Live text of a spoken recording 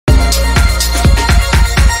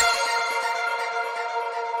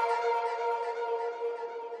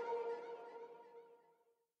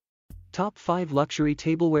Top 5 Luxury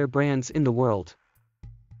Tableware Brands in the World.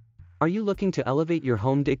 Are you looking to elevate your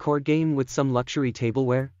home decor game with some luxury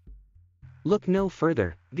tableware? Look no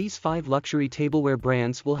further, these 5 luxury tableware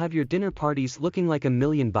brands will have your dinner parties looking like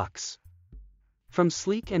 $1,000,000. From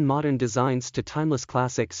sleek and modern designs to timeless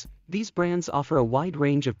classics, these brands offer a wide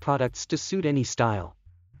range of products to suit any style.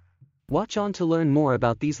 Watch on to learn more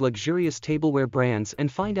about these luxurious tableware brands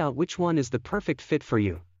and find out which one is the perfect fit for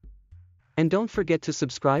you. And don't forget to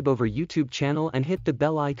subscribe over YouTube channel and hit the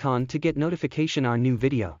bell icon to get notification our new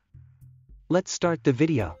video. Let's start the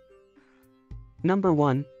video. Number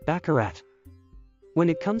 1, Baccarat. When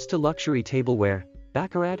it comes to luxury tableware,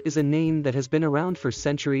 Baccarat is a name that has been around for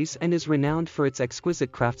centuries and is renowned for its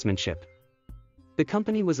exquisite craftsmanship. The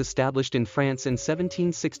company was established in France in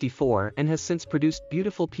 1764 and has since produced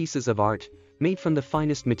beautiful pieces of art, made from the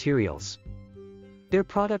finest materials. Their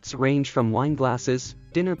products range from wine glasses,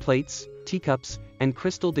 dinner plates, teacups, and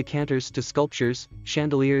crystal decanters to sculptures,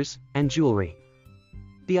 chandeliers, and jewelry.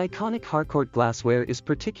 The iconic Harcourt glassware is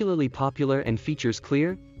particularly popular and features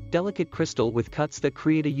clear, delicate crystal with cuts that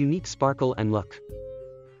create a unique sparkle and look.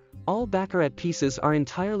 All Baccarat pieces are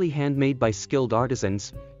entirely handmade by skilled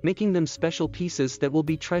artisans, making them special pieces that will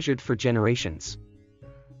be treasured for generations.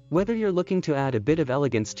 Whether you're looking to add a bit of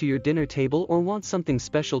elegance to your dinner table or want something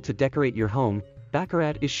special to decorate your home,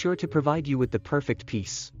 Baccarat is sure to provide you with the perfect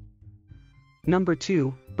piece. Number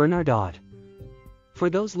 2, Bernardod.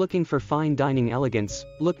 For those looking for fine dining elegance,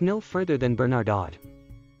 look no further than Bernardod.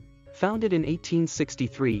 Founded in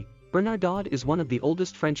 1863, Bernardod is one of the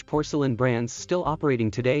oldest French porcelain brands still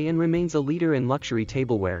operating today and remains a leader in luxury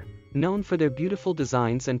tableware. Known for their beautiful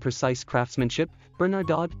designs and precise craftsmanship,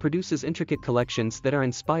 Bernardod produces intricate collections that are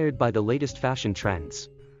inspired by the latest fashion trends.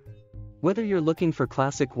 Whether you're looking for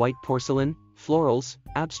classic white porcelain, florals,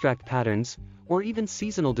 abstract patterns, or even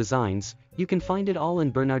seasonal designs, you can find it all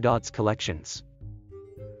in Bernardod's collections.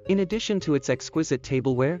 In addition to its exquisite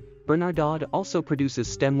tableware, Bernardod also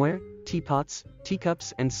produces stemware, teapots,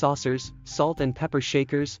 teacups and saucers, salt and pepper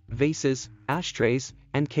shakers, vases, ashtrays,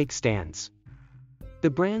 and cake stands. The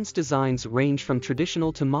brand's designs range from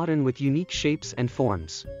traditional to modern with unique shapes and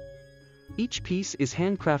forms. Each piece is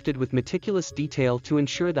handcrafted with meticulous detail to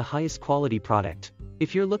ensure the highest quality product.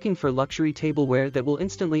 If you're looking for luxury tableware that will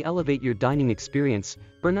instantly elevate your dining experience,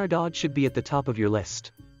 Bernardod should be at the top of your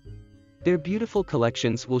list. Their beautiful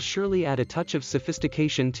collections will surely add a touch of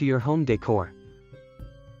sophistication to your home decor.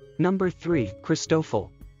 Number 3, Christofle.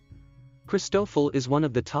 Christofle is one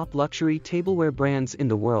of the top luxury tableware brands in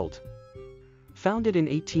the world. Founded in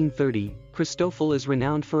 1830, Christofle is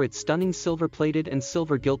renowned for its stunning silver-plated and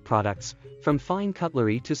silver-gilt products, from fine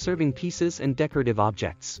cutlery to serving pieces and decorative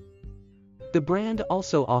objects. The brand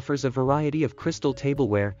also offers a variety of crystal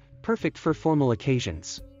tableware, perfect for formal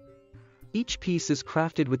occasions. Each piece is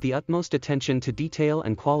crafted with the utmost attention to detail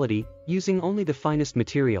and quality, using only the finest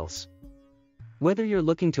materials. Whether you're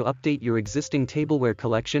looking to update your existing tableware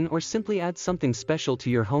collection or simply add something special to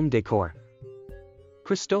your home decor,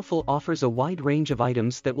 Christofle offers a wide range of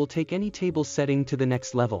items that will take any table setting to the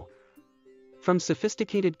next level. From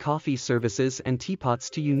sophisticated coffee services and teapots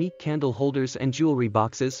to unique candle holders and jewelry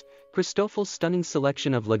boxes, Christofle's stunning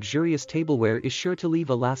selection of luxurious tableware is sure to leave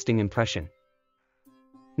a lasting impression.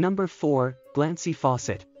 Number 4, Glancy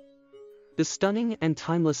Fawcett. The stunning and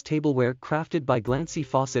timeless tableware crafted by Glancy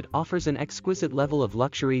Fawcett offers an exquisite level of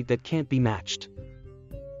luxury that can't be matched.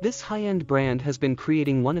 This high-end brand has been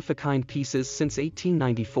creating one-of-a-kind pieces since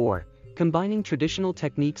 1894, combining traditional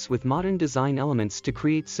techniques with modern design elements to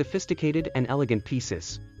create sophisticated and elegant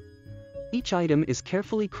pieces. Each item is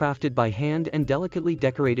carefully crafted by hand and delicately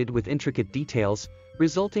decorated with intricate details,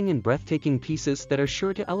 resulting in breathtaking pieces that are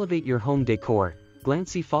sure to elevate your home decor.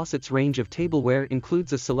 Glancy Fawcett's range of tableware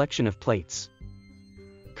includes a selection of plates,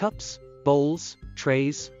 cups, bowls,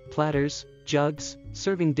 trays, platters, jugs,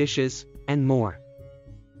 serving dishes, and more.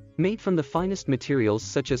 Made from the finest materials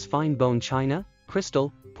such as fine bone china,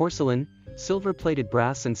 crystal, porcelain, silver-plated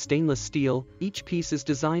brass and stainless steel, each piece is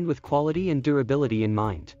designed with quality and durability in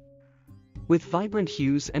mind. With vibrant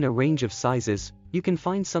hues and a range of sizes, you can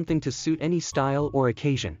find something to suit any style or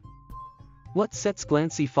occasion. What sets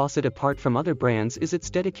Glancy Fawcett apart from other brands is its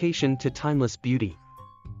dedication to timeless beauty.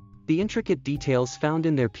 The intricate details found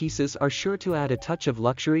in their pieces are sure to add a touch of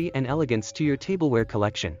luxury and elegance to your tableware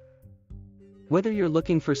collection. Whether you're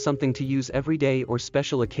looking for something to use every day or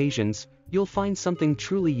special occasions, you'll find something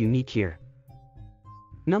truly unique here.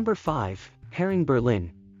 Number 5, Hering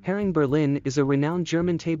Berlin. Hering Berlin is a renowned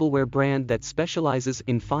German tableware brand that specializes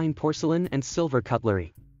in fine porcelain and silver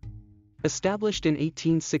cutlery. Established in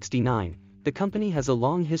 1869, the company has a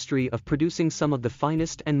long history of producing some of the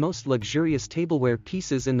finest and most luxurious tableware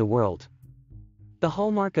pieces in the world. The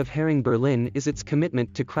hallmark of Herring Berlin is its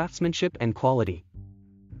commitment to craftsmanship and quality.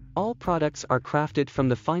 All products are crafted from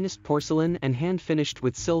the finest porcelain and hand-finished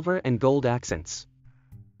with silver and gold accents.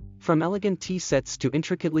 From elegant tea sets to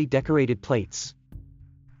intricately decorated plates,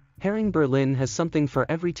 Herring Berlin has something for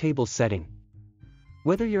every table setting.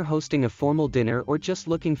 Whether you're hosting a formal dinner or just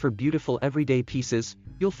looking for beautiful everyday pieces,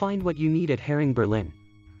 you'll find what you need at Herring Berlin.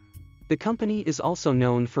 The company is also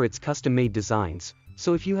known for its custom-made designs,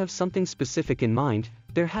 so if you have something specific in mind,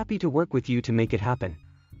 they're happy to work with you to make it happen.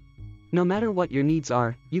 No matter what your needs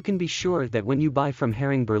are, you can be sure that when you buy from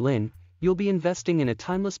Herring Berlin, you'll be investing in a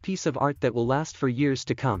timeless piece of art that will last for years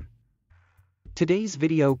to come. Today's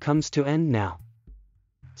video comes to end now.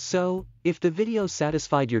 So, if the video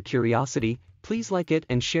satisfied your curiosity, please like it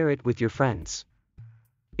and share it with your friends.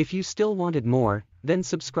 If you still wanted more, then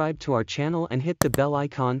subscribe to our channel and hit the bell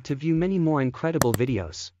icon to view many more incredible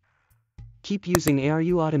videos. Keep using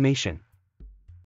ARU Automation.